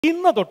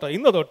ഇന്ന്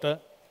തൊട്ട്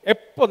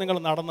എപ്പോൾ നിങ്ങൾ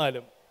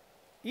നടന്നാലും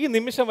ഈ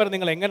നിമിഷം വരെ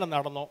നിങ്ങൾ എങ്ങനെ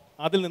നടന്നോ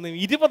അതിൽ നിന്ന്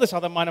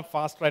 20%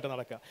 ഫാസ്റ്ററായിട്ട്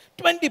നടക്കുക.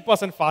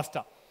 20%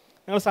 ഫാസ്റ്റാണ്.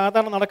 നിങ്ങൾ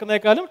സാധാരണ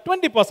നടക്കുന്നതിനേക്കാളും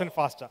 20%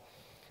 ഫാസ്റ്റാണ്.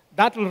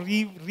 That will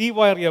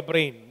rewire your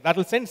brain. That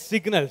will send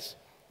signals.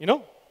 You know?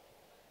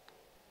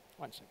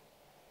 One second.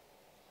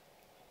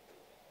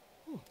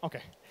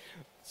 Okay.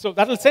 So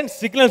that will send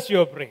signals to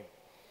your brain.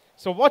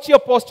 So watch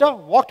your posture,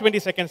 walk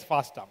 20 seconds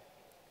faster.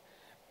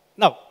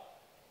 Now,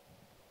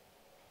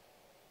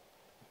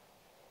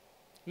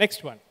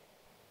 next one.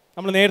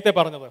 നമ്മൾ നേരത്തെ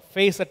പറഞ്ഞത്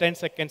face A 10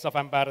 seconds of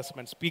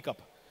embarrassment, speak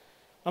up.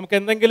 നമുക്ക്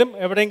എന്തെങ്കിലും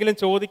എവിടെയെങ്കിലും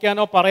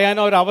ചോദിക്കാനോ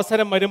പറയാനോ ഒരു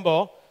അവസരം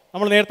വരുമ്പോൾ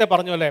നമ്മൾ നേരത്തെ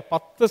പറഞ്ഞു അല്ലേ,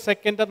 10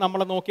 സെക്കൻഡ്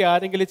നമ്മളെ നോക്കി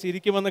ആരെങ്കിലും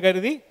ചിരിക്കുമെന്ന്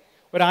കരുതി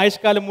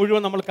ഒരാഴ്ചക്കാലം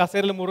മുഴുവൻ നമ്മൾ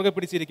കസേരയിൽ മുറുകെ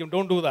പിടിച്ചിരിക്കും.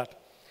 Don't do that.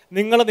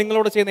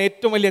 നിങ്ങളോട് ചെയ്യുന്ന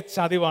ഏറ്റവും വലിയ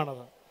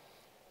ചതിവാണത്.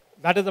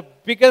 That is the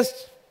biggest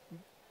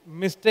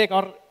mistake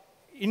or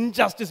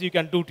injustice you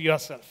can do to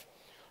your self.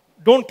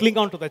 Don't cling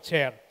on to the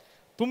chair.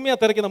 തുമ്മിയ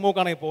തെറിക്കുന്ന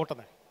മൂക്കാണെങ്കിൽ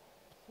പോട്ടെന്നേ,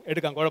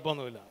 എടുക്കാം,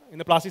 കുഴപ്പമൊന്നുമില്ല.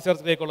 ഇന്ന് പ്ലാസ്റ്റിക്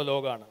സർജറിയിലേക്കുള്ള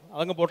ലോകമാണ്,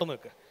 അതങ്ങ് പോട്ടെന്ന്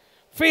വെക്ക്.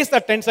 Face the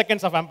 10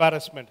 seconds of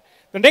embarrassment.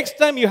 The next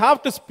time you have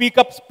to speak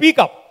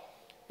up.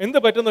 എന്ത്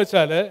പറ്റുമെന്ന്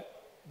വെച്ചാൽ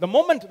the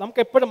moment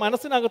നമുക്ക് എപ്പോഴും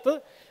മനസ്സിനകത്ത്,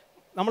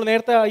 നമ്മൾ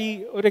നേരത്തെ ഈ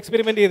ഒരു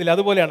എക്സ്പെരിമെൻറ്റ് ചെയ്തില്ല,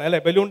 അതുപോലെയാണ് അല്ലേ,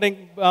 ബലൂണിൻ്റെ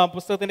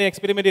പുസ്തകത്തിൻ്റെ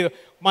എക്സ്പെരിമെൻറ്റ് ചെയ്തു.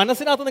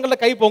 മനസ്സിനകത്ത് നിങ്ങളുടെ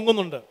കൈ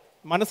പൊങ്ങുന്നുണ്ട്,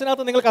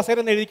 മനസ്സിനകത്ത് നിങ്ങൾ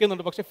കസേരന്ന്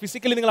എഴുതിക്കുന്നുണ്ട്, പക്ഷേ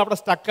ഫിസിക്കലി നിങ്ങൾ അവിടെ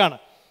സ്റ്റക്കാണ്.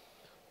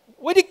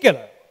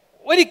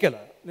 ഒരിക്കൽ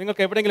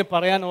നിങ്ങൾക്ക് എവിടെയെങ്കിലും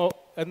പറയാനോ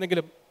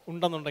എന്തെങ്കിലും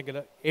ഉണ്ടെന്നുണ്ടെങ്കിൽ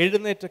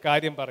എഴുന്നേറ്റ്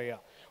കാര്യം പറയുക.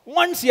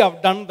 Once you have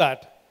done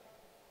that,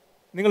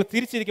 നിങ്ങൾ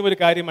തിരിച്ചിരിക്കുമ്പോൾ ഒരു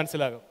കാര്യം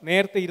മനസ്സിലാകും,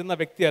 നേരത്തെ ഇരുന്ന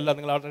വ്യക്തിയല്ല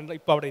നിങ്ങൾ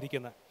ഇപ്പോൾ അവിടെ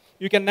ഇരിക്കുന്നത്.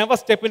 You can never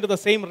step in to the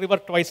same river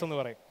twice എന്ന്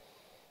പറയും.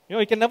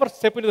 You can never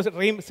step into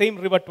the same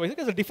river twice.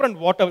 It's a different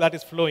water that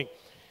is flowing.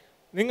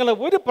 നിങ്ങൾ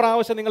ഒരു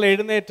പ്രാവശ്യം നിങ്ങൾ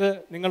എഴുന്നേറ്റ്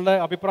നിങ്ങളുടെ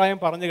അഭിപ്രായം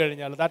പറഞ്ഞു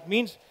കഴിഞ്ഞാൽ that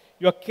means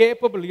you are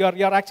capable, you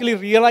are actually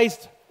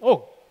realized, oh,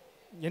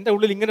 എൻ്റെ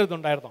ഉള്ളിൽ ഇങ്ങനെ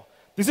ഇതുണ്ടായിരുന്നോ,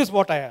 this is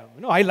what I am,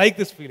 I like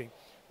this feeling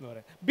എന്ന്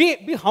പറയും.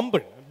 Be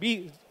humble,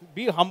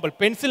 be humble.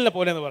 പെൻസിലിനെ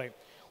പോലെ എന്ന് പറയും.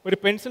 ഒരു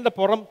പെൻസിലിൻ്റെ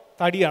പുറം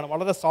തടിയാണ്,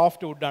 വളരെ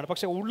സോഫ്റ്റ് വുഡാണ്,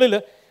 പക്ഷേ ഉള്ളിൽ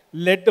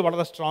ലെഡ്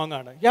വളരെ സ്ട്രോങ്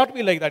ആണ്. You have to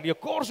be like that. Your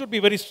core should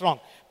be very strong.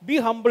 Be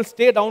humble,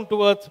 stay down to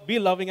earth, be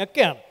loving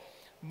ഒക്കെയാണ്.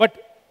 But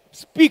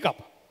speak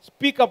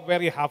up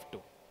where you have to.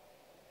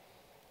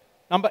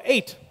 Number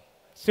 8,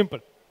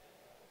 simple,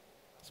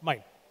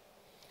 smile.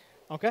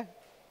 Okay?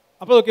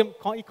 അപ്പോൾ നോക്കിയും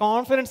ഈ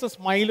confidence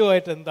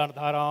സ്മൈലുമായിട്ട് എന്താണ്,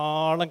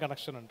 ധാരാളം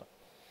connection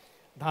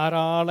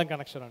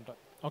ഉണ്ട്.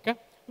 Okay,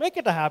 make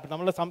it A habit.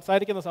 നമ്മൾ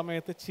സംസാരിക്കുന്ന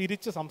സമയത്ത്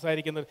ചിരിച്ച്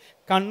സംസാരിക്കുന്നത്,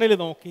 കണ്ണിൽ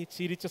നോക്കി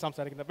ചിരിച്ച്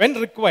സംസാരിക്കുന്നത്, വെൻ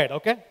റിക്വയർഡ്.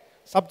 ഓക്കെ,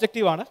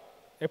 സബ്ജക്റ്റീവ് ആണ്,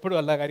 എപ്പോഴും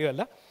അല്ല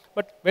കാര്യമല്ല,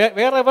 but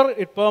where ever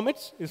it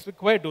permits is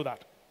required do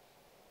that.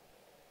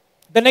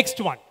 The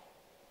next one,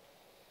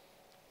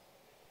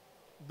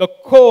 the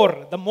core,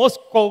 the most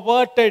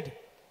coveted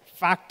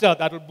factor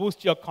that will boost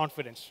your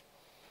confidence.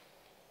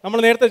 നമ്മൾ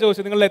നേരത്തെ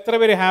ചോദിച്ചു നിങ്ങൾ എത്ര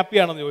പേര് ഹാപ്പി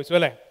ആണെന്ന് ചോദിച്ചു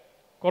അല്ലേ.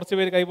 കുറച്ച്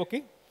പേര് കൈപൊക്കി.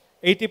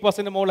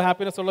 80% മുകളിൽ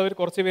ഹാപ്പിനെസ് ഉള്ളവർ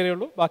കുറച്ച് പേരേ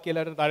ഉള്ളൂ, ബാക്കി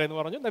എല്ലാവരും താഴെ എന്ന്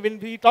പറഞ്ഞു.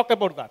 We talked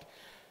about that.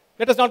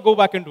 Let us not go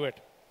back into it.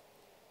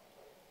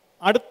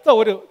 അടുത്ത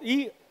ഈ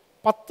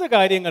 10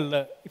 കാര്യങ്ങളിൽ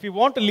if you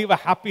want to live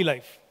a happy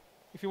life,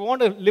 if you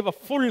want to live a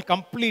full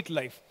complete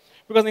life,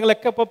 because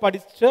നിങ്ങളൊക്കെ ഇപ്പോൾ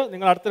പഠിച്ച്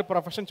നിങ്ങൾ അടുത്തൊരു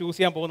പ്രൊഫഷൻ ചൂസ്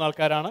ചെയ്യാൻ പോകുന്ന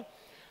ആൾക്കാരാണ്.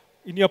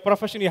 In your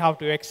profession you have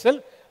to excel.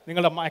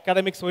 നിങ്ങളുടെ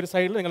അക്കാഡമിക്സ് ഒരു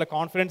സൈഡിൽ, നിങ്ങളുടെ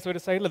കോൺഫിഡൻസ് ഒരു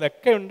സൈഡിൽ,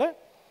 ഇതൊക്കെ ഉണ്ട്.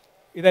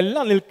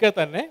 ഇതെല്ലാം നിൽക്കെ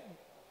തന്നെ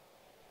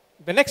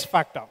ദ നെക്സ്റ്റ്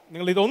ഫാക്ടർ,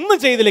 നിങ്ങൾ ഇതൊന്നും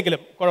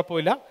ചെയ്തില്ലെങ്കിലും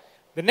കുഴപ്പമില്ല,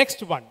 the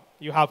next one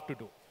you have to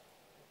do.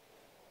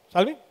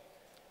 Shall we?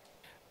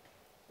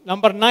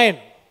 Number 9,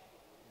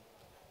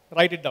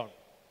 write it down.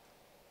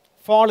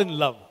 Fall in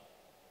love.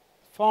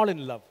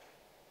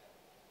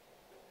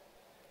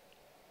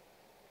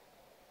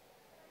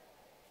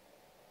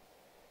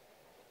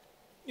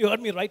 You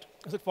heard me right?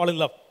 I said fall in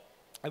love.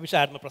 I wish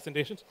I had my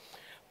presentations.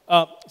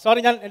 Sorry,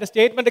 ഞാൻ എൻ്റെ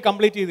statement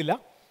complete ചെയ്തില്ല.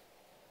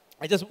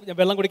 ഞാൻ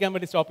വെള്ളം കുടിക്കാൻ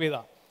വേണ്ടി stop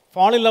ചെയ്താൽ.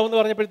 fall in love എന്ന്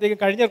പറഞ്ഞപ്പോഴത്തേക്കും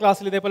കഴിഞ്ഞ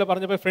ക്ലാസ്സിൽ ഇതേപോലെ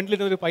പറഞ്ഞപ്പോൾ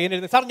ഫ്രണ്ടിൽ ഒരു പയ്യൻ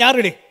എഴുതി, സാർ ഞാൻ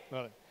ready.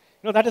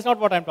 That is not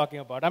what I'm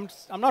talking about.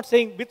 I'm not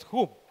saying with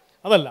whom.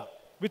 അതല്ല,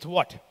 with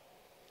what.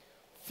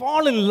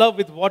 Fall in love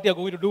with what you are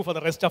going to do for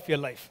the rest of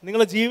your life.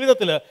 നിങ്ങളുടെ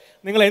ജീവിതത്തിൽ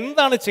നിങ്ങൾ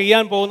എന്താണ്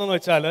ചെയ്യാൻ പോകുന്നതെന്ന്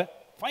വെച്ചാൽ,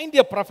 find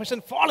your profession,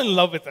 fall in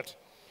love with it.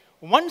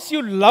 Once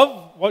you love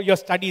your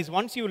studies,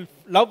 once you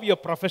love your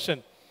profession,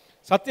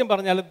 സത്യം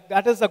പറഞ്ഞാൽ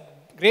that is the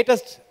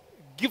greatest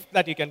gift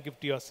that you can give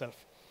to yourself.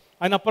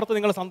 അതിനപ്പുറത്ത്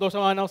നിങ്ങൾ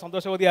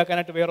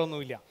സന്തോഷവതിയാക്കാനായിട്ട് വേറെ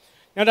ഒന്നുമില്ല.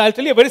 I'll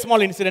tell you a very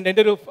small incident.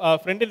 എൻ്റെ ഒരു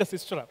ഫ്രണ്ടിൻ്റെ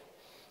sister,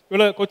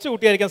 ഇവൾ കൊച്ചു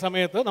കുട്ടിയായിരിക്കുന്ന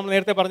സമയത്ത് നമ്മൾ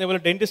നേരത്തെ പറഞ്ഞ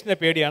പോലെ ഡെൻറ്റിസ്റ്റിനെ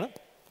പേടിയാണ്.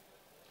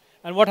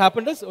 ആൻഡ് വാട്ട്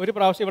ഹാപ്പൻഡ് ഇസ്, ഒരു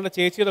പ്രാവശ്യം ഇവളുടെ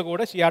ചേച്ചിയുടെ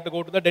കൂടെ she had to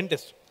go to the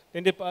dentist,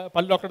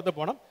 പല്ല് ഡോക്ടറെ അടുത്ത്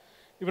പോകണം.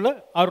 ഇവൾ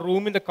ആ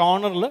റൂമിൻ്റെ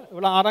കോർണറിൽ,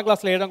 ഇവൾ 6ാം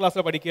ക്ലാസ്സിൽ 7ാം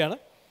ക്ലാസ്സിൽ പഠിക്കുകയാണ്,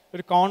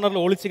 ഒരു കോർണറിൽ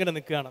ഒളിച്ചിങ്ങനെ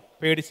നിൽക്കുകയാണ്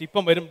പേടിച്ച്.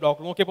 ഇപ്പം വരും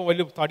ഡോക്ടർ. നോക്കിയപ്പോൾ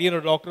വലിയ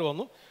തടിയൊരു ഡോക്ടർ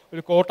വന്നു,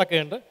 ഒരു കോട്ടൊക്കെ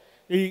ഉണ്ട്.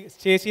 ഈ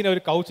ചേച്ചീനെ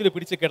ഒരു കൗച്ചിൽ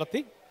പിടിച്ച് കിടത്തി,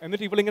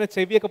 എന്നിട്ട് ഇവളിങ്ങനെ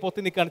ചെവിയൊക്കെ പൊത്തി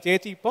നിൽക്കുകയാണ്.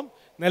 ചേച്ചി ഇപ്പം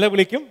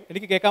നിലവിളിക്കും,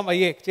 എനിക്ക് കേൾക്കാൻ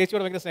വയ്യേ,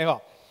 ചേച്ചിയോട് ഭയങ്കര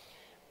സ്നേഹമാണ്.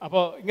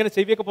 അപ്പോൾ ഇങ്ങനെ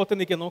ചെവിയൊക്കെ പൊത്തി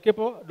നിൽക്കുക.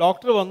 നോക്കിയപ്പോൾ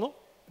ഡോക്ടർ വന്നു,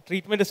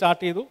 ട്രീറ്റ്മെൻറ്റ്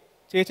സ്റ്റാർട്ട് ചെയ്തു.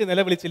 ചേച്ചി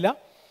നിലവിളിച്ചില്ല.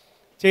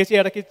 ചേച്ചി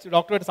ഇടയ്ക്ക്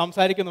ഡോക്ടറുമായിട്ട്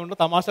സംസാരിക്കുന്നുണ്ട്,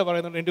 തമാശ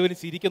പറയുന്നുണ്ട്, രണ്ടുപേരും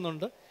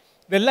ചിരിക്കുന്നുണ്ട്.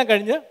 ഇതെല്ലാം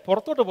കഴിഞ്ഞ്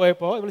പുറത്തോട്ട്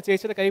പോയപ്പോൾ ഇവൾ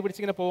ചേച്ചിയുടെ കൈ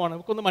പിടിച്ചിങ്ങനെ പോവാണ്.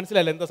 ഇവൾക്കൊന്നും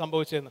മനസ്സിലായില്ല എന്താ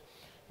സംഭവിച്ചതെന്ന്.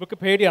 ഇവൾക്ക്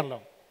പേടിയാണല്ലോ.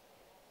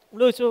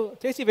 ഇവിടെ ചോദിച്ചു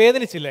ചേച്ചി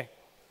വേദനിച്ചില്ലേ?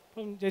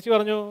 അപ്പം ചേച്ചി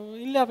പറഞ്ഞു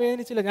ഇല്ല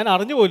വേദനിച്ചില്ല, ഞാൻ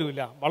അറിഞ്ഞു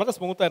പോലുമില്ല, വളരെ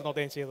സ്മൂത്തായിരുന്നു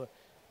അദ്ദേഹം ചെയ്തത്.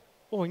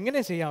 ഓ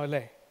ഇങ്ങനെ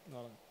ചെയ്യാമല്ലേ എന്ന്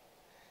പറഞ്ഞു.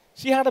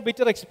 She had A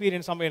bitter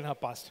experience somewhere in her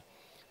past,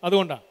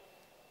 അതുകൊണ്ടാണ്.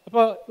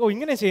 അപ്പോൾ ഓ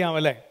ഇങ്ങനെ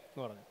ചെയ്യാമല്ലേ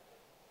എന്ന് പറഞ്ഞു.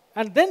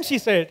 ആൻഡ് ദെൻ ഷീ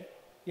സെഡ്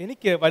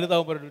എനിക്ക്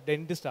വലുതാവുമ്പോൾ ഒരു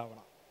ഡെൻറ്റിസ്റ്റ്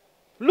ആവണം.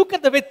 Look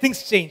at the way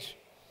things change.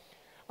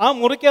 ആ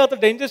മുറിക്കകത്ത്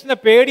ഡെൻറ്റിസ്റ്റിനെ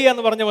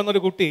പേടിയാന്ന് പറഞ്ഞ്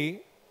വന്നൊരു കുട്ടി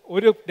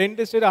ഒരു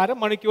ഡെൻറ്റിസ്റ്റ് ഒരു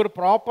അരമണിക്കൂർ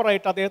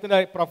പ്രോപ്പറായിട്ട് അദ്ദേഹത്തിൻ്റെ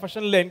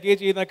പ്രൊഫഷനിൽ എൻഗേജ്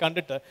ചെയ്യുന്നത്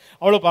കണ്ടിട്ട്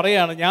അവൾ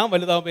പറയുകയാണ് ഞാൻ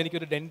വലുതാവുമ്പോൾ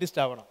എനിക്കൊരു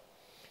ഡെൻറ്റിസ്റ്റ് ആവണം.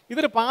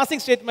 ഇതൊരു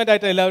പാസിംഗ് സ്റ്റേറ്റ്മെൻ്റ്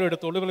ആയിട്ട് എല്ലാവരും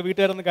എടുത്തോളൂ, ഇവൾ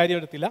വീട്ടുകാരൊന്നും കാര്യം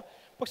എടുത്തില്ല.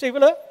 പക്ഷേ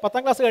ഇവൾ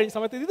 10ാം ക്ലാസ് കഴിഞ്ഞ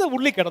സമയത്ത് ഇത്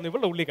ഉള്ളിൽ കിടന്നു,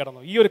 ഇവളുടെ ഉള്ളിൽ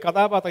കിടന്നു, ഈ ഒരു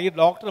കഥാപാത്രം ഈ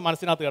ഡോക്ടർ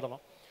മനസ്സിനകത്ത് കിടന്നു.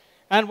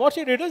 And what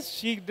she did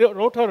she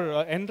wrote Har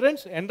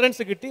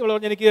entrance കിട്ടി. ഇവൾ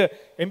പറഞ്ഞു എനിക്ക്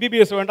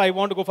MBBS വേണ്ട, I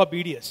want to go for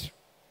BDS.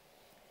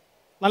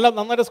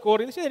 നന്നായിട്ട് സ്കോർ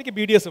ചെയ്ത് ശരി എനിക്ക്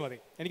BDS മതി,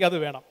 എനിക്കത്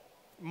വേണം,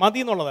 മതി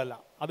എന്നുള്ളതല്ല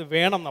അത്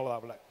വേണം എന്നുള്ളതാണ്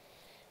അവളെ.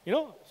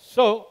 You know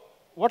so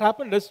what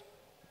happened is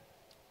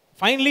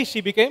finally she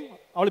became,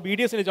 അവൾ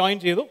BDSന് ജോയിൻ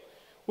ചെയ്തു.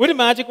 ഒരു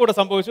മാജിക് കൂടെ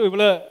സംഭവിച്ചു.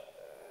 ഇവള്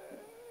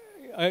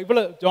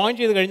ജോയിൻ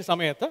ചെയ്ത് കഴിഞ്ഞ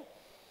സമയത്ത്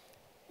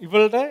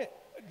ഇവളുടെ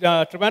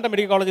ട്രിവാൻഡ്രം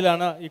മെഡിക്കൽ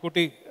കോളേജിലാണ് ഈ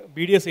കുട്ടി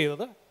BDS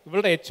ചെയ്തത്.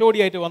 ഇവളുടെ HOD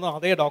ആയിട്ട് വന്ന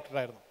അതേ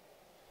ഡോക്ടറായിരുന്നു.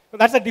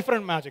 That's A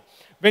different magic.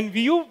 When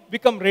you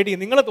become ready,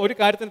 നിങ്ങൾ ഒരു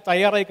കാര്യത്തിന്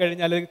തയ്യാറായി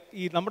കഴിഞ്ഞാൽ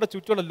ഈ നമ്മുടെ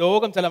ചുറ്റുമുള്ള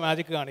ലോകം ചില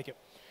മാജിക് കാണിക്കും.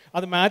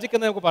 അത് മാജിക്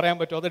എന്ന് നമുക്ക് പറയാൻ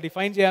പറ്റുമോ, അത്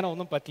ഡിഫൈൻ ചെയ്യാനോ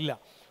ഒന്നും പറ്റില്ല.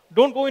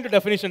 Don't go in to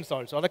definitions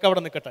also, അതൊക്കെ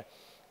അവിടെ നിൽക്കട്ടെ.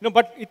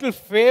 But it will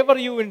favour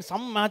you in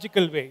some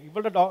magical വേ.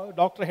 ഇവളുടെ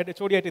ഡോക്ടർ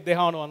HOD ആയിട്ട്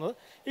ഇദ്ദേഹമാണ് വന്നത്.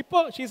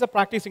 ഇപ്പോൾ she is A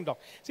practising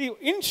doctor. C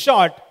in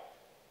short,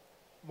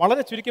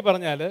 വളരെ ചുരുക്കി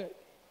പറഞ്ഞാൽ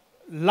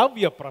love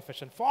your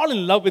profession, fall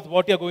in love with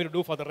what you are going to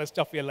do for the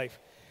rest of your life.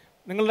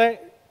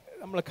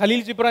 നമ്മൾ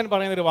ഖലീൽ ജിബ്രാൻ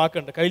പറയുന്നൊരു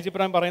വാക്കുണ്ട്. ഖലീൽ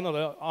ജിബ്രാൻ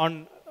പറയുന്നത്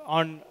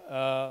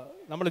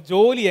നമ്മൾ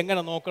ജോലി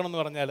എങ്ങനെ നോക്കണം എന്ന്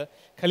പറഞ്ഞാൽ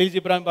ഖലീൽ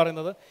ജിബ്രാൻ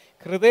പറയുന്നത്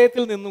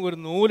ഹൃദയത്തിൽ നിന്നും ഒരു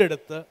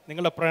നൂലെടുത്ത്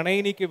നിങ്ങളുടെ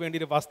പ്രണയിനിക്ക് വേണ്ടി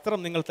ഒരു വസ്ത്രം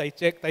നിങ്ങൾ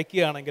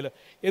തയ്ക്കുകയാണെങ്കിൽ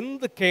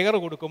എന്ത് കെയർ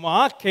കൊടുക്കുമോ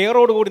ആ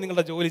കെയറോടുകൂടി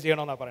നിങ്ങളുടെ ജോലി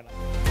ചെയ്യണമെന്നാണ്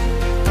പറയുന്നത്.